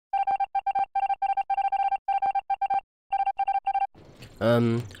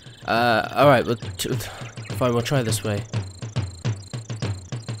Alright, fine, we'll try this way.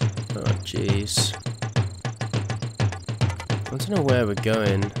 Oh, jeez. I don't know where we're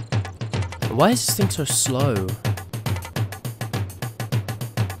going. Why is this thing so slow?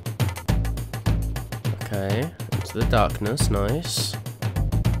 Okay, into the darkness, nice.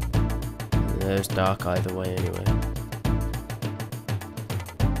 There's dark either way anyway.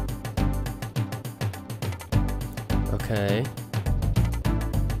 Okay.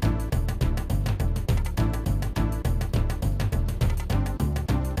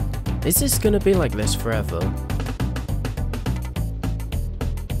 Is this gonna be like this forever?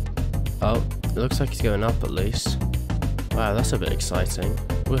 Oh, it looks like he's going up at least. Wow, that's a bit exciting.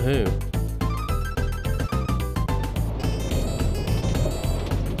 Woohoo.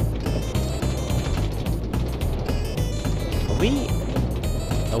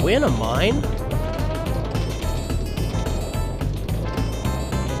 Are we in a mine?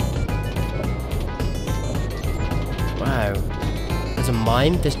 Wow. There's a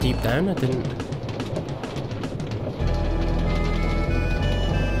mine this deep down? I didn't...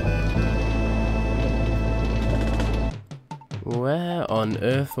 Where on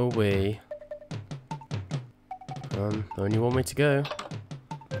earth are we? Don't you want me to go?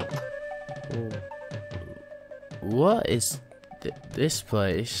 Ooh. What is this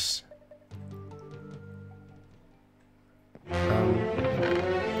place?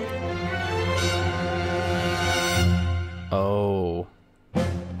 Oh.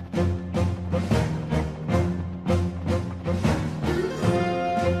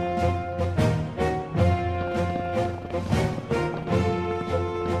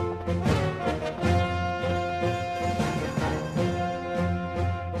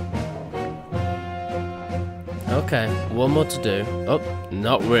 Okay, one more to do. Oh,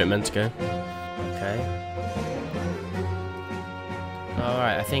 not where it meant to go. Okay.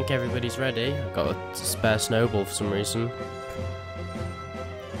 Alright, I think everybody's ready. I've got a spare snowball for some reason.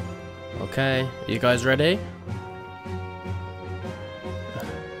 Okay, you guys ready?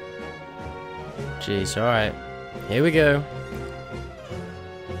 Jeez, alright. Here we go.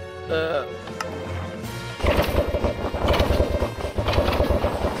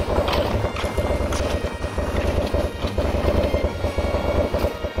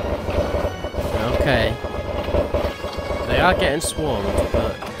 Okay. They are getting swarmed,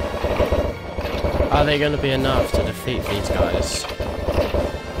 but are they going to be enough to defeat these guys?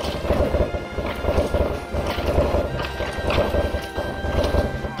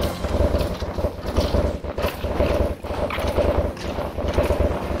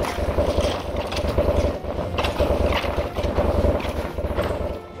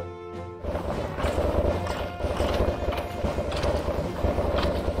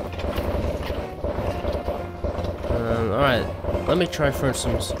 Alright, let me try throwing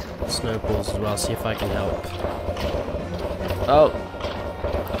some snowballs as well, see if I can help. Oh,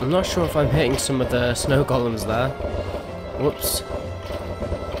 I'm not sure if I'm hitting some of the snow golems there. Whoops.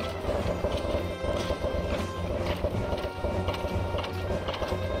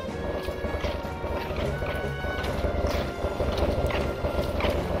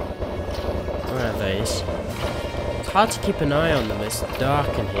 Where are these? It's hard to keep an eye on them, it's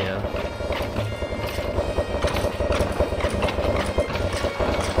dark in here.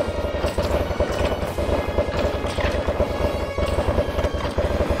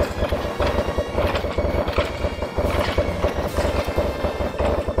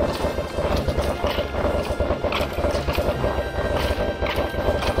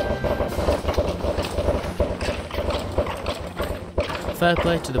 Fair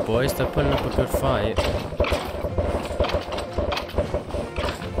play to the boys, they're putting up a good fight.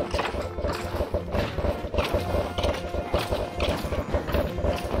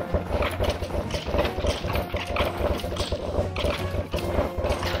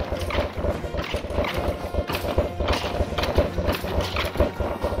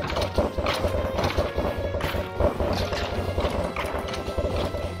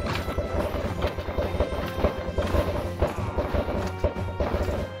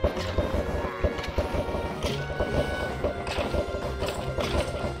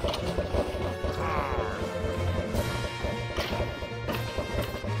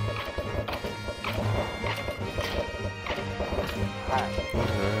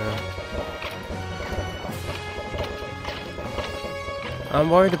 I'm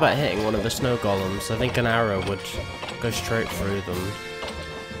worried about hitting one of the snow golems. I think an arrow would go straight through them.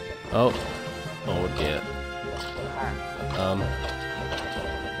 Oh. Oh dear.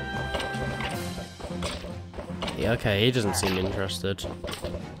 Yeah, okay, he doesn't seem interested.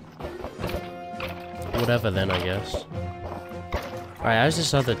 Whatever then, I guess. Alright, how's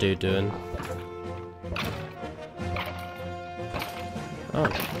this other dude doing? Oh,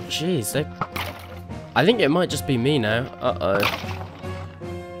 jeez, I think it might just be me now. Uh-oh.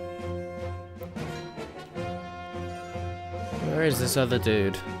 Where is this other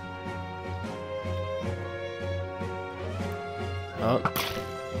dude? Oh.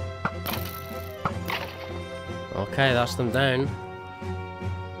 Okay, that's them down.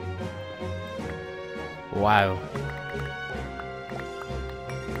 Wow.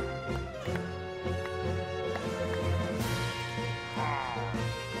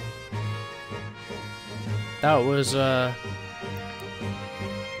 That was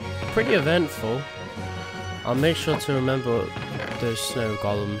pretty eventful. I'll make sure to remember those snow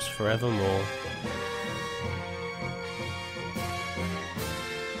golems forevermore.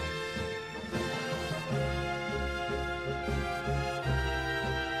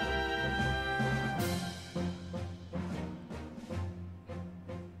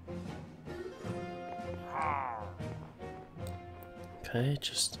 Okay,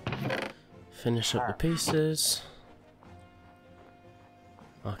 just finish up the pieces.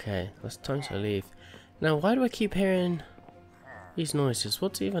 Okay, it's time to leave. Now, why do I keep hearing these noises?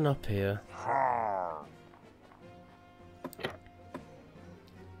 What's even up here?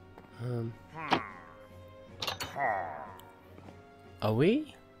 Are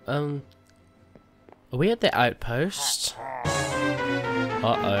we? Are we at the outpost?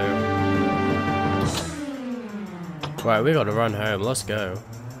 Uh-oh. Right, we gotta run home. Let's go.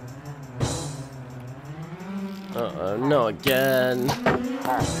 Uh-oh, not again.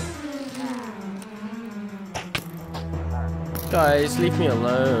 Guys, leave me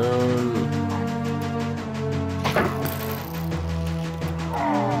alone.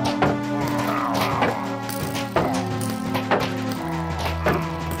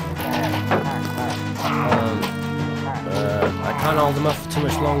 I can't hold them off for too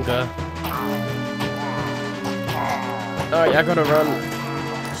much longer. Alright, I gotta run.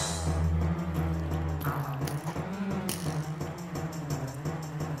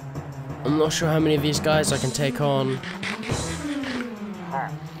 I'm not sure how many of these guys I can take on.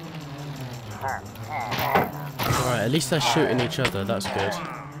 Alright, at least they're shooting each other, that's good.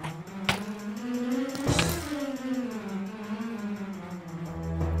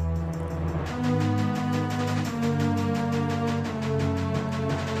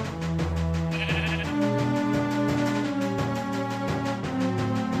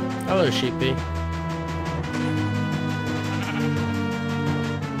 Hello, sheepy.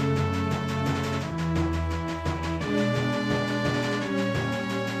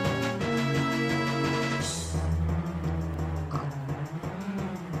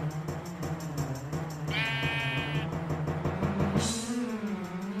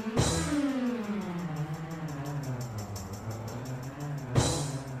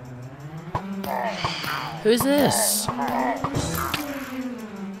 Who's this?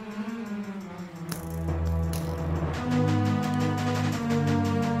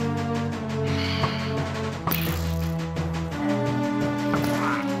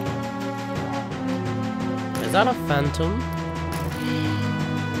 Is that a phantom?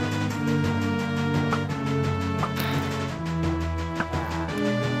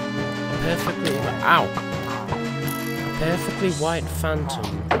 Ow! A perfectly white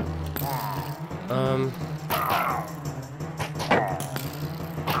phantom.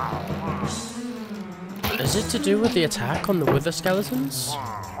 Is it to do with the attack on the wither skeletons?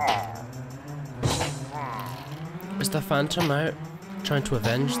 Is the phantom out trying to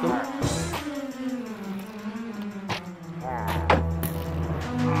avenge them?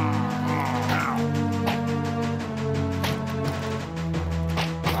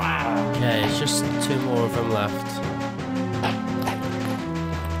 Okay, it's just two more of them left.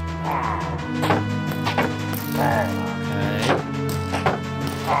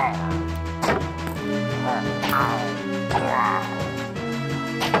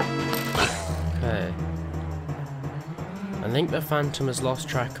 Okay. I think the phantom has lost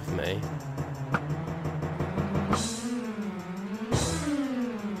track of me.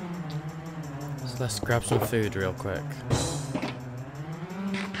 So let's grab some food real quick.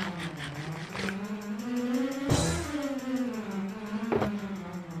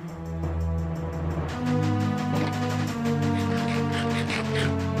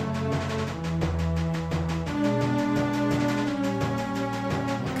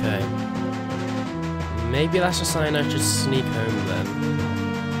 Okay. Maybe that's a sign I should sneak home then.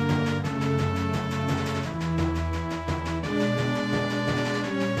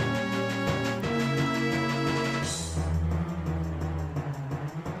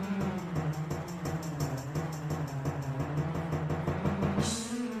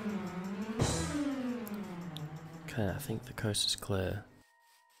 Okay, I think the coast is clear.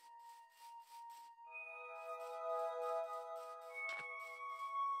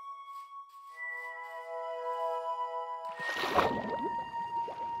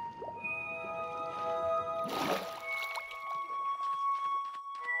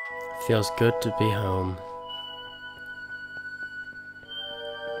 Feels good to be home.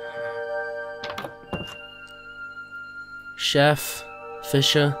 Chef,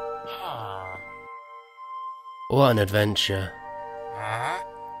 Fisher. What an adventure.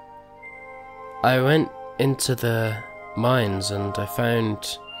 I went into the mines and I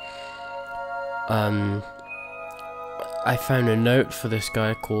found a note for this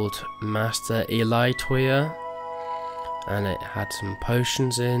guy called Master Eli Toya, and it had some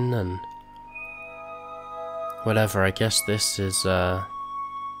potions in and whatever. I guess this is I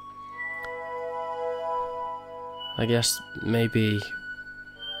guess maybe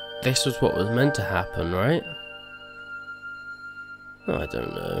this was what was meant to happen, right? Oh, I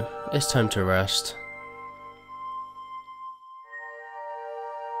don't know. It's time to rest.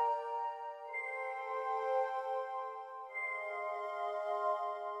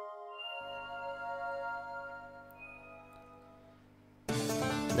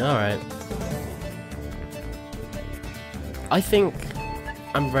 Alright. I think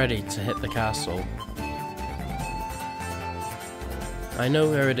I'm ready to hit the castle. I know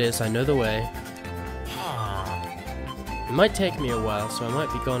where it is, I know the way. It might take me a while, so I might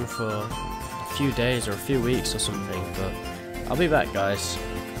be gone for a few days or a few weeks or something, but I'll be back, guys.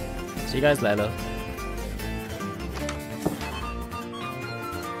 See you guys later.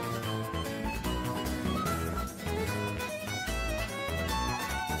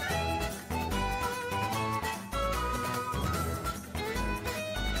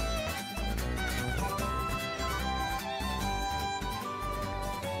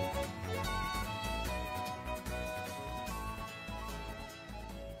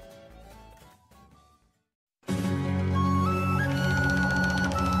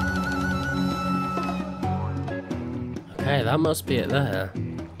 Okay, that must be it there.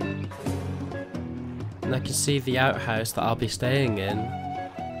 And I can see the outhouse that I'll be staying in.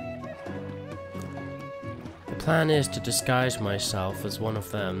 The plan is to disguise myself as one of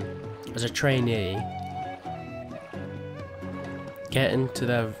them, as a trainee. Get into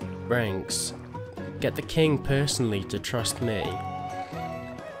their ranks. Get the king personally to trust me.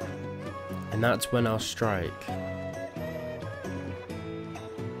 And that's when I'll strike.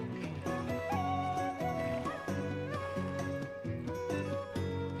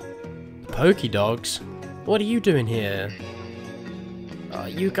 Pokey dogs? What are you doing here?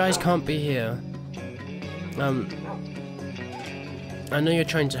 You guys can't be here. I know you're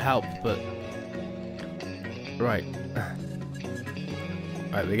trying to help, but... Right.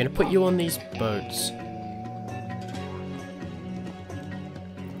 Right, we're gonna put you on these boats.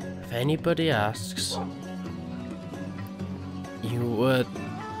 If anybody asks... You were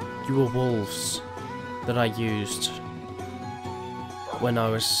wolves that I used when I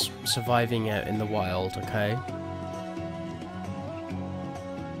was surviving out in the wild, okay?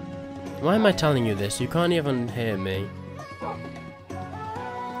 Why am I telling you this? You can't even hear me.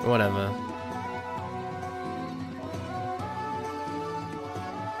 Whatever.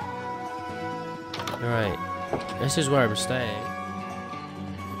 Alright, this is where I'm staying.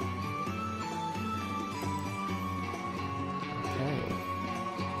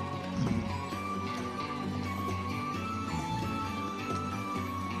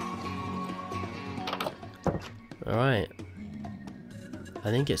 Alright. I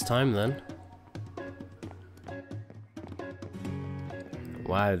think it's time then.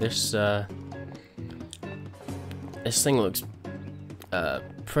 Wow, this thing looks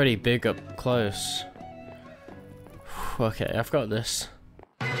pretty big up close. Okay, I've got this.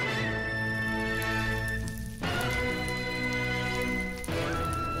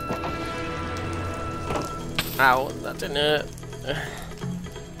 Ow, that didn't hurt.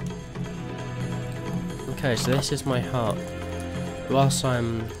 Okay, so this is my hut. Whilst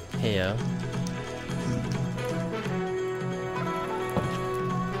I'm here,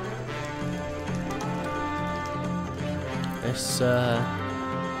 this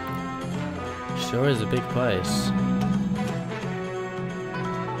sure is a big place.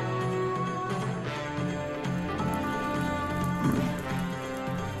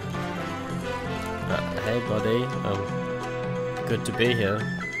 Hey buddy, good to be here.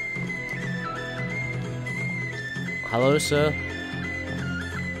 Hello, sir.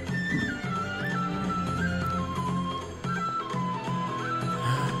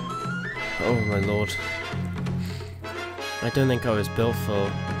 Oh my lord. I don't think I was built for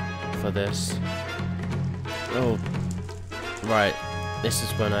this. Oh, right. This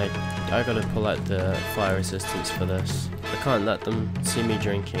is when I gotta pull out the fire resistance for this. I can't let them see me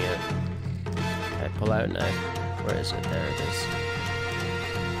drinking it. Okay, pull out now. Where is it? There it is.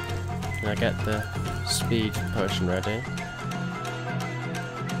 Now get the speed potion ready.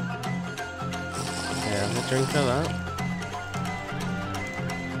 Okay, have a drink of that.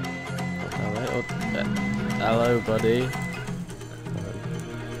 Oh, hello, buddy.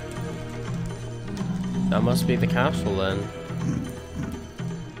 That must be the castle then.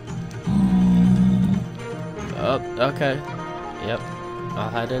 Oh, okay. Yep. I'll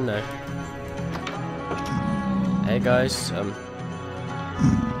head in now. Hey guys,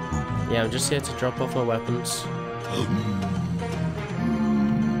 yeah, I'm just here to drop off my weapons.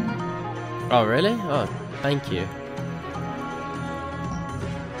 Oh, really? Oh, thank you.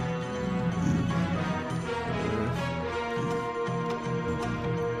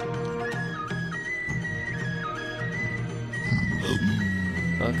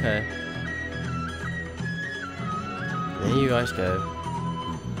 Okay. There you guys go.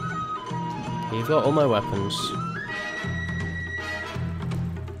 You've got all my weapons.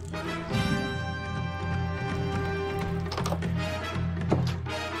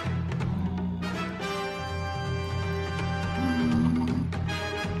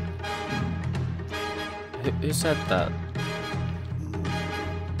 Who said that?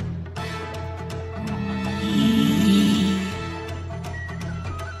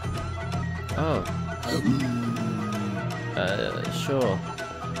 Oh. Sure.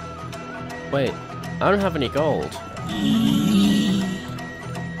 Wait, I don't have any gold.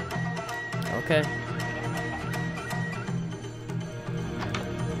 Okay.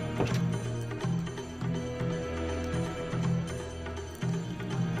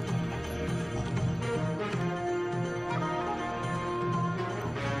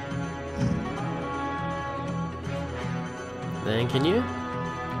 Then can you?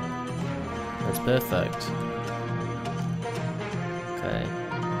 That's perfect. Okay.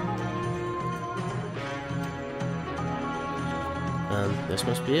 This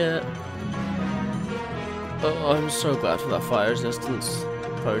must be it. Oh, I'm so glad for that fire resistance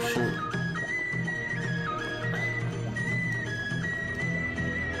potion.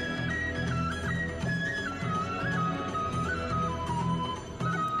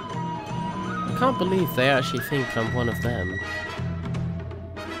 I can't believe they actually think I'm one of them.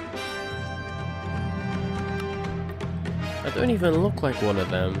 I don't even look like one of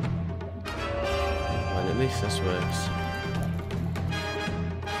them. Well, at least this works.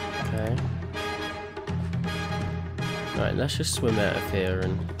 Okay. Right, let's just swim out of here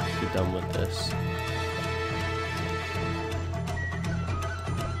and be done with this.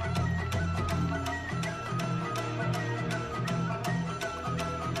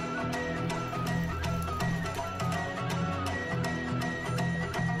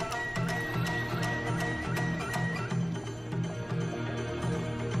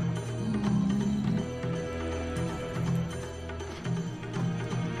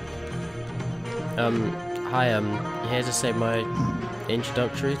 Hi, here to say my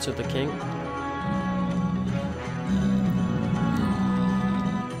introductory to the king.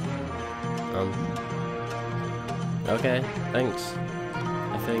 Okay, thanks.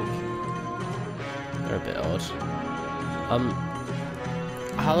 I think they're a bit odd.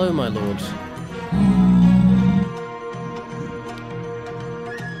 Hello, my lord.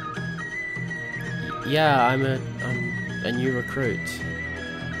 Yeah, I'm a new recruit.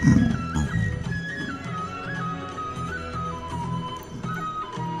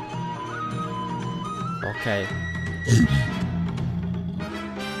 Okay.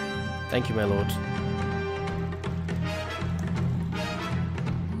 Thank you, my lord.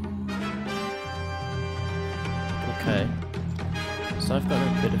 Okay. So I've got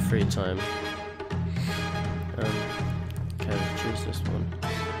a bit of free time. Okay, we'll choose this one.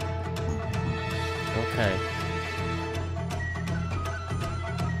 Okay.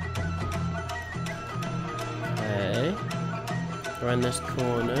 Okay. Around this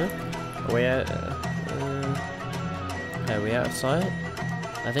corner. Are we out? Okay, are we out of sight?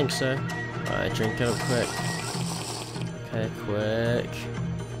 I think so. Alright, drink it up quick. Okay, quick.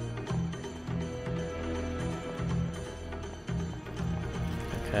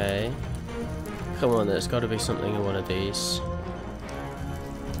 Okay. Come on, there's got to be something in one of these.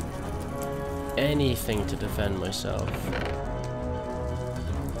 Anything to defend myself.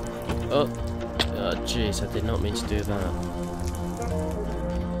 Oh, jeez, I did not mean to do that.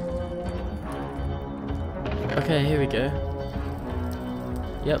 Okay, here we go.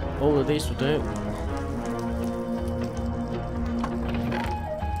 Yep, all of these will do.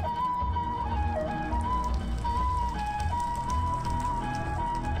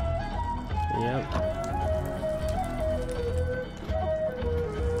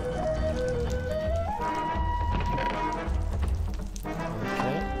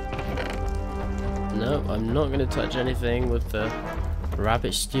 I'm not gonna touch anything with the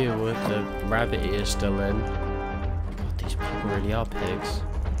rabbit stew with the rabbit ear still in. God, these people really are pigs.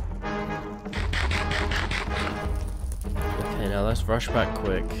 Okay, now let's rush back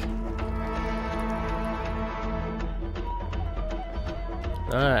quick.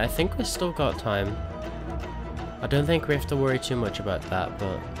 Alright, I think we still got time. I don't think we have to worry too much about that,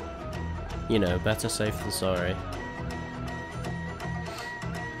 but you know, better safe than sorry.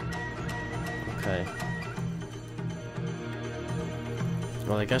 Okay.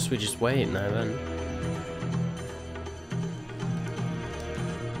 Well, I guess we just wait now then.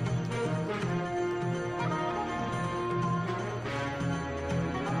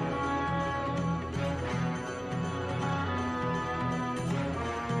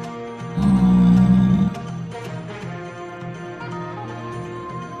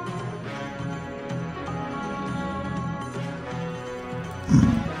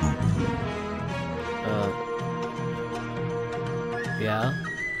 Yeah?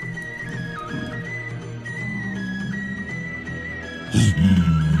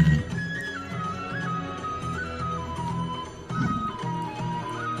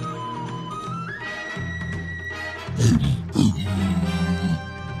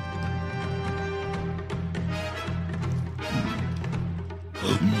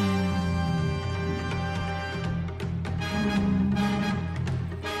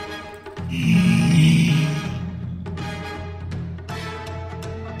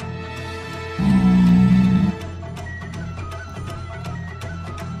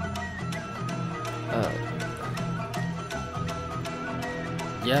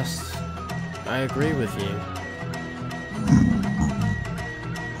 Yes, I agree with you.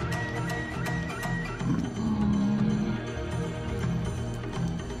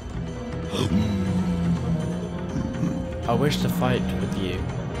 I wish to fight with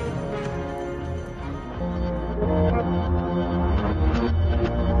you.